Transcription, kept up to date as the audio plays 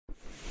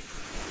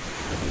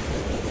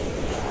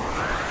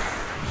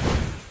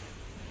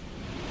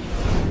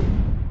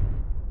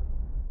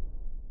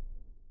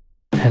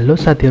Hello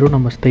साथीहरु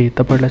नमस्ते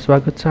तपाईहरुलाई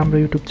स्वागत छ हाम्रो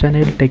युट्युब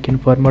च्यानल टेक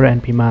इन्फर्मर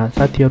एनपी मा।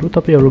 साथीहरु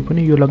तपाईहरु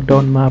पनि यो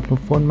लकडाउनमा आफ्नो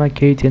फोनमा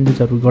केही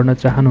चेन्जेसहरु गर्न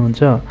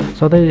चाहनुहुन्छ।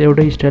 सधैँ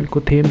एउटै स्टाइलको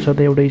थीम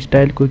सधैँ एउटै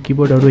स्टाइलको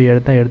कीबोर्डहरु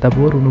हेर्दा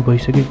बोर हुनु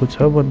भइसकेको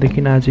छ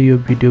भनेदेखि आज यो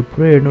भिडियो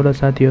पुरै हेर्नु होला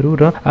साथीहरु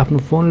र आफ्नो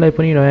फोनलाई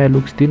पनि नयाँ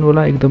लुक्स दिनु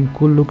होला, एकदम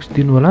कुल लुक्स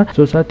दिनु होला।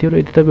 सो साथीहरु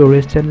यदि तपाईहरु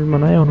यस च्यानलमा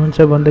नयाँ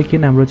हुनुहुन्छ भनेदेखि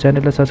हाम्रो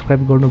च्यानललाई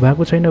सब्स्क्राइब गर्नु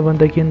भएको छैन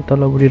भनेदेखि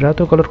तलबुडी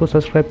रातो कलरको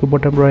सब्स्क्राइबको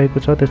बटन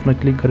रहेको छ त्यसमा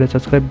क्लिक गरेर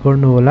सब्स्क्राइब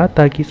गर्नु होला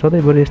ताकि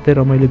सधैँभरि यस्तै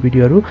रमाइलो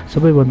भिडियोहरु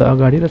सबैभन्दा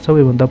अगाडि र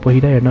सबैभन्दा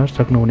पहिला हेर्न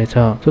सक्नुहुनेछ।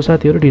 सो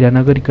साथीहरु ढिला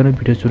नगरिकन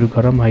भिडियो सुरु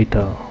गरौँ है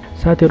त।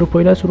 साथीहरु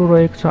पहिला सुरु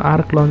रहेको छ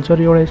आर्क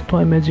लन्चर। एउटा यस्तो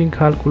अमेजिङ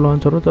खालको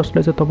लन्चर हो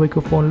जसले चाहिँ तपाईको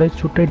फोनलाई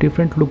छुट्टै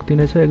डिफरेन्ट लुक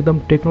दिनेछ, एकदम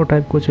टेक्नो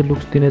टाइपको चाहिँ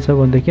लुक्स दिनेछ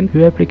भनेदेखि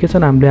यो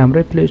एप्लिकेसन हामीले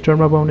हाम्रै प्ले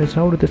स्टोरमा पाउने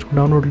छौं र त्यसको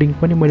डाउनलोड लिंक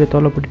पनि मैले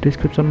तलपट्टि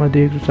डिस्क्रिप्सनमा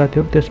दिएको छु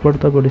साथीहरु। त्यसबाट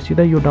तपाईहरुले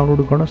सिधै यो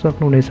डाउनलोड गर्न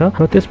सक्नुहुनेछ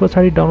र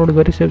त्यसपछि डाउनलोड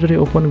गरिसकेपछि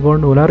ओपन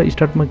गर्नु होला र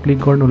स्टार्टमा क्लिक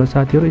गर्नु होला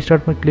साथीहरु।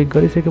 स्टार्टमा क्लिक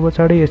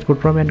गरिसकेपछि यसको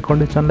टर्म एन्ड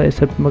कन्डिसनलाई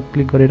एक्सेप्टमा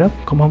क्लिक गरेर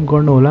कन्फर्म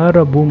गर्नु होला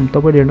र बुम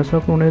तपाईले हेर्न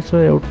सक्नुहुनेछ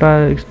एउटा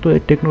यस्तो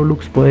टेक्नो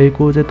लुक्स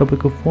भएको चाहिँ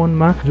तपाईको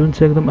फोनमा जुन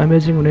चाहिँ एकदम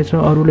अमेजिङ हुनेछ।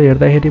 अरूले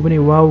हेर्दाखेरि पनि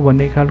वाउ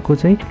भन्ने खालको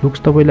चाहिँ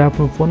लुक्स तपाईले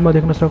आफ्नो फोनमा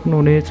देख्न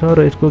सक्नुहुनेछ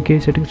र यसको केही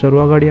सेटिङ्सहरु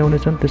अगाडि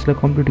आउनेछन् त्यसलाई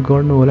कम्प्लिट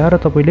गर्नु होला र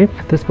तपाईले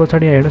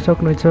त्यसपछि हेर्न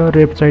सक्नुहुन्छ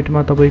लेफ्ट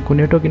साइडमा तपाईको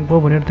नेटवर्क इन्फो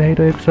भनेर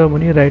देखाइरहेको छ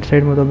भने राइट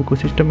साइडमा तपाईको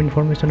सिस्टम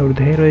इन्फर्मेसनहरु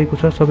देखाइरहेको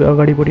छ। सबै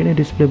अगाडिपटि नै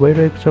डिस्प्ले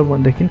भइरहेको छ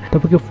भनेदेखि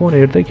तपाईको फोन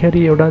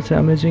हेर्दाखेरि एउटा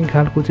चाहिँ अमेजिङ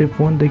खालको चाहिँ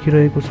फोन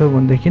देखिरहेको छ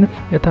भनेदेखि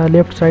यता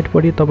लेफ्ट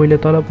साइडपटि तपाईले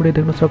तलपटि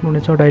देख्न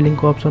सक्नुहुनेछ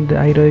डायलिङको अप्सन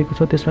आइरहेको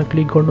छ। त्यसमा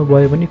क्लिक गर्नु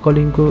भयो भने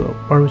कलिङको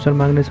परमिसन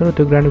माग्नेछ र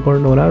त्यो ग्रान्ट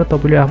गर्नु होला र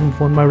तपाईले आफ्नो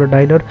फोनमा एउटा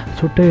डायलर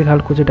छुट्टै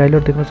खालको चाहिँ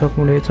डायलर देख्न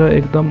सक्नुहुनेछ,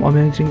 एकदम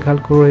अमेजिङ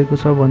खालको रहेको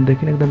छ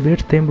भनेदेखि एकदम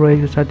बेस्ट थीम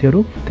रहेको छ साथीहरु।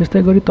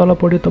 त्यस्तै गरी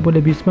तलपटि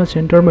तपाईले बीचमा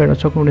सेन्टरमा हेर्न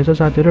सक्नुहुनेछ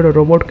साथीहरु र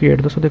रोबोटको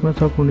हेड जस्तो देख्न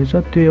सक्नुहुनेछ।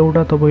 त्यो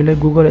एउटा तपाईले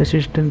गुगल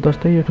एसिस्टेन्ट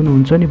जस्तै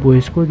हुन्छ नि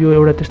भोइसको यो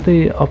एउटा त्यस्तै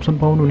अप्सन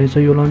पाउनुहुनेछ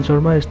यो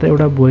लन्चरमा। यस्तै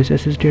एउटा भोइस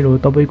एसिस्टेन्ट हो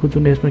तपाईको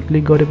जुन यसमा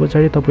क्लिक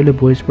गरेपछि तपाईले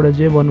भोइसबाट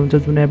जे भन्नुहुन्छ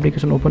जुन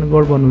एप्लिकेसन ओपन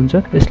गर भन्नुहुन्छ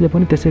यसले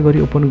पनि त्यसै गरी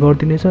ओपन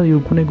गर्दिनेछ। यो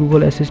कुनै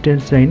गुगल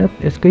एसिस्टेन्ट चाहिँ हैन,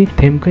 यसकै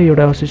थीमकै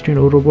एउटा असिस्टेन्ट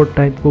हो रोबोट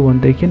टाइपको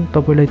भनेदेखि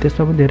तपाईलाई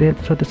त्यसमा पनि धेरै हेल्प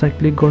छ। त्यसमा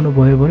क्लिक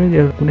गर्नुभयो भने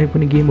कुनै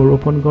पनि गेमहरु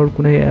ओपन गर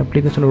कुनै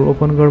एप्लिकेसनहरु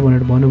ओपन गर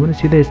भनेर भन्नु भने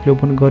सिधै यसले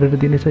ओपन गरेर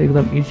दिनेछ,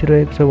 एकदम इजी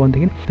रहेको छ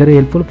भनेदेखि धेरै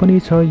हेल्पफुल पनि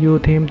छ यो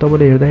थीम।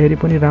 तपाईले हेर्दाखेरि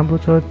पनि राम्रो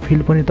छ,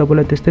 फिल पनि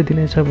तपाईलाई त्यस्तै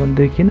दिनेछ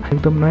भनेदेखि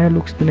एकदम नयाँ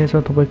लुक्स दिनेछ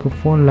तपाईको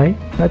फोनलाई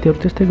साथीहरु।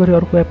 त्यस्तै गरी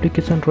अर्को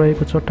एप्लिकेसन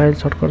रहेको छ टाइल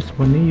सर्टकट्स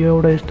भन्ने। यो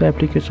एउटा यस्तो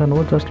एप्लिकेसन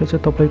हो जसले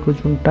चाहिँ तपाईको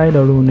जुन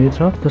टाइलहरु हुनेछ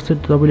जस्तै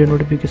तपाईले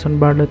नोटिफिकेसन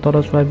बारलाई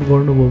तल स्वाइप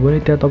गर्नुभयो भने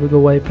त्यहाँ तपाईको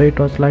वाइफाई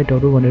टच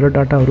लाइटहरु भनेर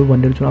डाटाहरु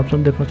भनेर जुन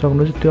अप्सन देख्न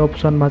सक्नुहुन्छ त्यो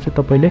अप्सनमा चाहिँ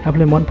तपाईले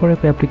आफूले मन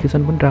परेको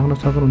एप्लिकेसन पनि राख्न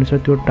सक्नुहुनेछ।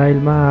 त्यो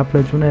टाइलमा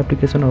आफूले जुन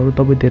एप्लिकेसनहरु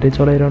तपाई धेरै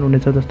चलाइरहनु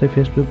हुनेछ जस्तै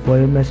फेसबुक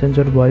भयो,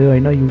 मेसेन्जर भयो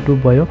हैन, युट्युब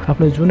भयो,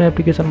 आफूले जुन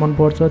एप्लिकेसन मन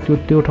पर्छ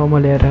त्यो ठाउँमा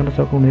ल्याएर राख्न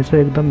सक्नुहुनेछ।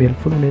 एकदम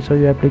हेल्पफुल हुनेछ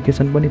यो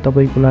एप्लिकेसन पनि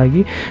तपाईको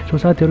लागि। सो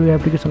साथीहरु यो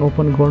एप्लिकेसन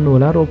ओपन गर्नु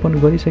होला र ओपन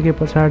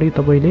गरिसकेपछि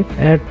तपाईले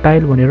एड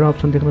टाइल भनेर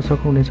अप्सन देख्न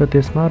सक्नुहुनेछ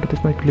त्यसमा र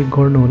त्यसमा क्लिक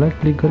गर्नु होला।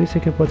 क्लिक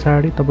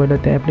गरिसकेपछि तपाईलाई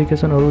त्यहाँ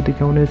एप्लिकेसनहरु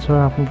देखाउनेछ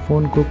आफ्नो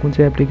फोनको कुन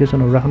चाहिँ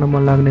एप्लिकेसनहरु राख्न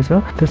मन लाग्नेछ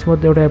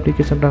त्यसमध्ये एउटा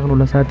एप्लिकेसन राख्नु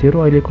होला साथीहरु।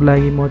 अहिलेको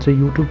लागि म चाहिँ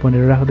युट्युब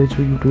भनेर राख्दै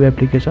छु युट्युब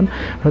एप्लिकेसन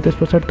र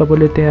त्यसपछि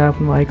तपाईले त्यहाँ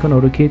आफ्नो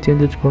आइकनहरु के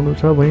चेन्जेस गर्नु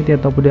छ भने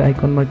त्यहाँ तपाईले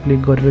आइकनमा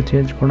क्लिक गरेर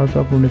चेन्ज गर्न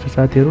सक्नुहुनेछ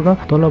साथीहरु। र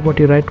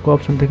तलपटि राइटको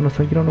अप्सन देख्न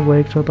सकिरहनु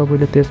भएको छ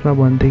तपाईले त्यसमा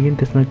भनेदेखि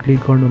त्यसमा क्लिक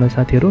गर्नु होला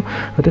साथीहरु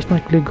र त्यसमा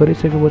क्लिक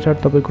गरिसकेपछि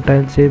तपाईको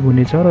टाइल सेभ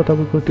हुनेछ र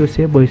तपाईको त्यो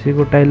सेभ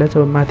भइसकेको टाइललाई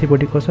चाहिँ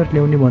माथिपटि कसरी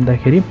ल्याउने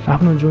भन्दाखेरि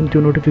आफ्नो जुन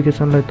त्यो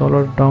नोटिफिकेसनलाई तल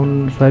डाउन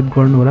स्वाइप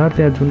गर्नु होला र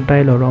त्यहाँ जुन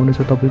टाइलहरु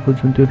आउनेछ तपाईको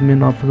जुन त्यो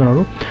मेन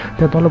अप्सनहरु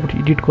त्यहाँ तलपटि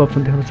एडिटको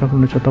अप्सन देख्न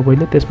सक्नुहुनेछ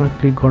तपाईले त्यसमा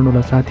क्लिक गर्नु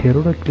होला साथीहरु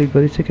र क्लिक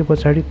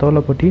गरिसकेपछि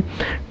तलपटि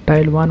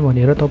टाइल 1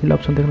 भनेर तपाईले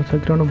अप्सन देख्न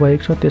सकिरहनु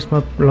भएको छ त्यसमा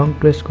लङ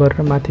प्रेस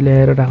गरेर माथि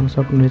ल्याएर राख्न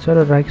सक्नुहुनेछ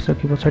र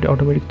राखिसकेपछि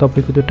अटोमेटिक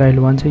तपाईको त्यो टाइल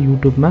 1 चाहिँ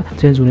युट्युबमा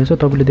चेन्ज हुनेछ।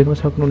 तपाईले देख्न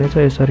सक्नुहुनेछ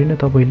यसरी नै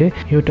तपाईले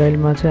यो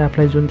टाइलमा चाहिँ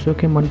आफुलाई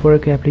जुनसुकै मन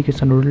परेको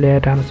एप्लिकेसनहरु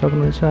ल्याएर राख्न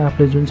सक्नुहुनेछ।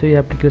 आफुले जुन चाहिँ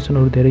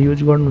एप्लिकेसनहरु धेरै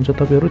युज गर्नुहुन्छ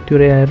तपाईहरु त्यो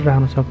ल्याएर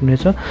राख्न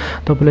सक्नुहुनेछ।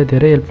 तपाईलाई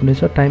धेरै हेल्प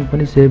हुनेछ, टाइम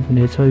पनि सेभ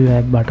हुनेछ यो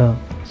एपबाट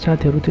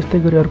साथीहरु। त्यस्तै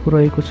गरी अर्को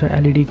रहेको छ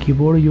एलईडी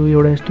कीबोर्ड। यो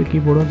एउटा यस्तो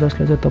कीबोर्ड हो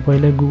जसले चाहिँ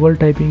तपाईलाई गुगल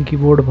टाइपिङ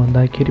कीबोर्ड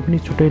भन्दाखेरि पनि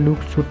छुट्टै लुक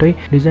छुट्टै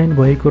डिजाइन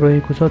भएको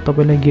रहेको छ।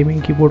 तपाईलाई गेमिङ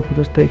कीबोर्डको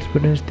जस्तै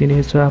एक्सपिरियन्स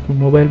दिनेछ आफ्नो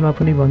मोबाइलमा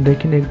पनि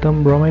भन्देखि एकदम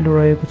रमाइलो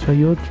रहेको छ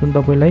यो। जुन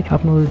तपाईलाई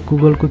आफ्नो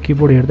गुगलको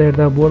कीबोर्ड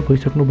हेर्दा बोर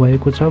भइसक्नु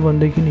भएको छ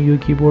भनेदेखि यो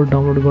कीबोर्ड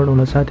डाउनलोड गर्नु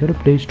होला साथीहरु।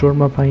 प्ले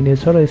स्टोरमा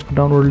पाइनेछ र यसको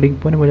डाउनलोड लिंक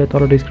पनि मैले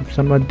तल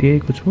डिस्क्रिप्सनमा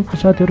दिएको छु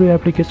साथीहरु।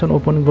 एप्लिकेसन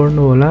ओपन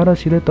गर्नु होला र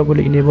सिधै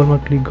तपाईले इनेबलमा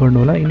क्लिक गर्नु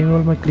होला।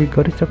 इनेबलमा क्लिक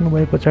गरिसक्नु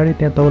भएपछि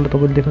त्यहाँ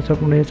तपाईले देख्न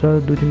सक्नुहुनेछ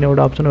दुई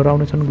तीनवटा अप्सनहरु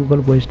आउनेछन् गुगल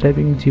भोइस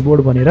टाइपिङ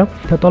कीबोर्ड भनेर।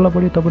 त्यहाँ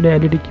तलपटि तपाईले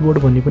एलईडी कीबोर्ड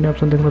भन्ने पनि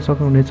अप्सन देख्न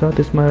सक्नुहुनेछ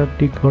त्यसमा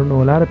क्लिक गर्नु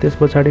होला र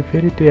त्यसपछि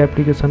फेरि त्यो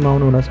एप्लिकेसनमा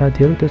आउनु होला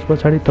साथीहरु।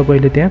 त्यसपछि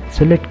तपाईले त्यहाँ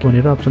सिलेक्ट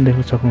भनेर अप्सन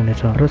देख्न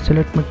सक्नुहुनेछ र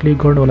सिलेक्टमा क्लिक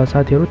गर्नु होला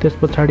साथीहरु।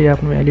 त्यसपछि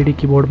आफ्नो एलईडी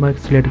कीबोर्डमा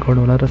सिलेक्ट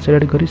गर्नु होला र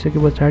सिलेक्ट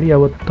गरिसकेपछि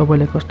अब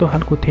तपाईलाई कस्तो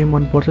खालको थीम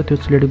मन पर्छ त्यो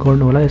सिलेक्ट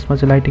गर्नु होला। यसमा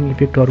चाहिँ लाइटिङ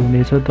इफेक्टहरु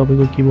हुनेछ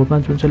तपाईको कीबोर्डमा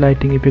जुन चाहिँ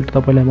लाइटिङ इफेक्ट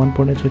तपाईलाई मन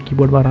पर्ने छ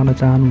कीबोर्डमा राख्न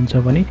चाहनुहुन्छ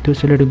भने त्यो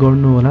सिलेक्ट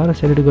गर्नु होला र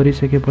सिलेक्ट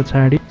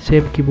गरिसकेपछि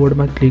सेभ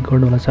किबोर्डमा क्लिक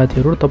गर्नु होला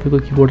साथीहरु। तपाईको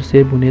किबोर्ड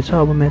सेभ हुनेछ।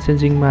 अब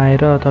मेसेजिङमा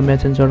आएर अथवा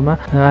मेसेन्जरमा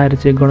आएर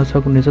चेक गर्न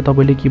सक्नुहुनेछ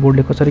तपाईले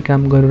किबोर्डले कसरी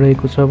काम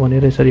गरिरहेको छ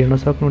भनेर यसरी हेर्न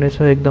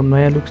सक्नुहुनेछ। एकदम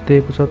नयाँ लुक्स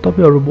दिएको छ।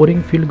 तपाईहरु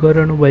बोरिङ फिल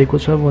गरिरहनु भएको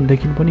छ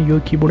भनेदेखि पनि यो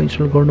किबोर्ड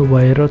इन्स्टल गर्नु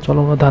भएर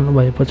चलाउन थाल्नु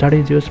भए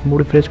पछाडी जस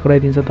मुड फ्रेश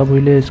गराइदिन्छ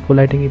तपाईले यसको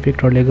लाइटिङ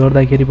इफेक्टहरुले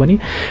गर्दाखेरि पनि।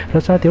 र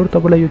साथीहरु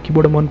तपाईलाई यो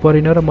किबोर्ड मन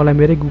परेन र मलाई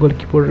मेरै गुगल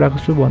किबोर्ड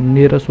राख्छु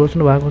भनेर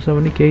सोच्नु भएको छ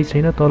भने केही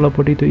छैन,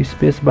 तलपट्टि त्यो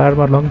स्पेस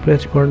बारमा लङ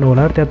प्रेस गर्नु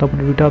होला र त्यहाँ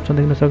तपाईले दुईटा अप्सन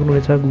देख्न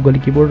सक्नुहुनेछ, गुगल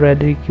किबोर्ड र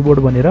एलई किबोर्ड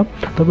भनेर।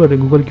 तपाईहरुले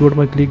गुगल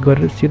किबोर्डमा क्लिक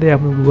गरेर सिधै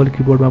आफ्नो गुगल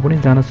किबोर्डमा पनि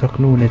जान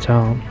सक्नुहुनेछ।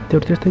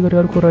 त्यस्तै गरी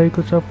अर्को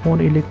रहेको छ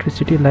फोन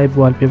इलेक्ट्रिसिटी लाइभ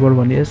वालपेपर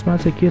भन्ने। यसमा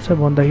चाहिँ के छ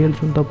भन्दाखेरि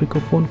जुन तपाईको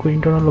फोनको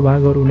इन्टरनल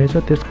भागहरु हुनेछ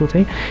त्यसको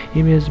चाहिँ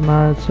इमेजमा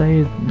चाहिँ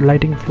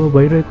लाइटिङ फ्लो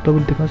भइरहेको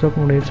तपाईले देख्न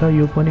सक्नुहुनेछ।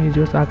 यो पनि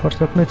जस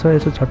आकर्षक नै छ,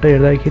 यसो झट्टै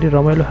हेर्दाखेरि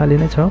रमाइलो खाले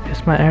नै छ।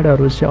 यसमा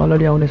एडहरु चाहिँ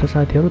अलरेडी आउनेछ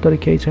साथीहरु, तर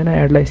केही छैन,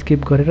 एडलाई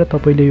स्किप गरेर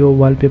तपाईले यो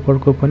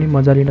वालपेपरको पनि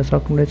मजा लिन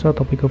सक्नुहुनेछ।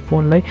 तपाईको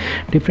फोनलाई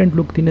डिफरेन्ट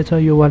लुक दिनेछ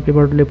यो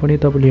वालपेपरले पनि,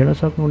 तपाईले हेर्न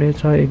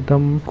सक्नुहुनेछ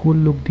एकदम कुल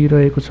लुक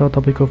दिइरहेको छ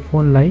तपाईको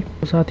फोनलाई।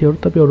 साथीहरु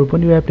तपाईहरु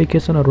पनि यो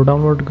एप्लिकेसनहरु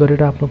डाउनलोड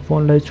गरेर आफ्नो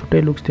फोनलाई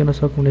छुट्टै लुक्स दिन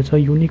सक्नुहुनेछ,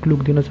 युनिक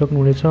लुक दिन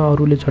सक्नुहुनेछ।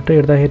 अरूले झट्टै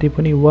हेर्दाखेरि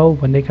पनि वाउ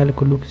भन्ने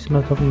खालको लुक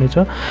दिन सक्नुहुनेछ।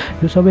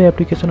 यो सबै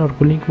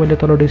एप्लिकेसनहरुको लिंक मैले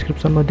तल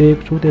डिस्क्रिप्सनमा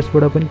दिएको छु,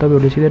 त्यसबाट पनि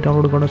तपाईहरुले सिधै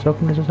डाउनलोड गर्न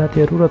सक्नुहुनेछ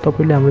साथीहरु। र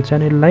तपाईले हाम्रो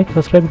च्यानललाई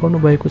सब्स्क्राइब गर्नु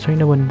भएको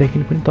छैन भनेदेखि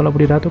पनि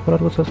तलपट्टि रातो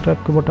कलरको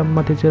सब्स्क्राइबको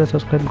बटनमा थिचेर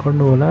सब्स्क्राइब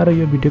गर्नु होला र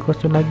यो भिडियो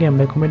कस्तो लाग्यो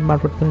हामीलाई कमेन्ट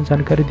मार्फत पनि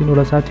जानकारी दिनु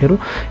होला साथीहरु।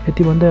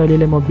 यति भन्दै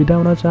अहिले म बिदा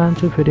हुन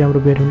चाहन्छु। फेरि हाम्रो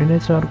भेट हुने नै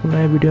छ अर्को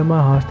नयाँ भिडियोमा।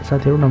 हस्त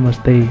साथीहरु,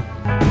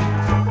 नमस्ते।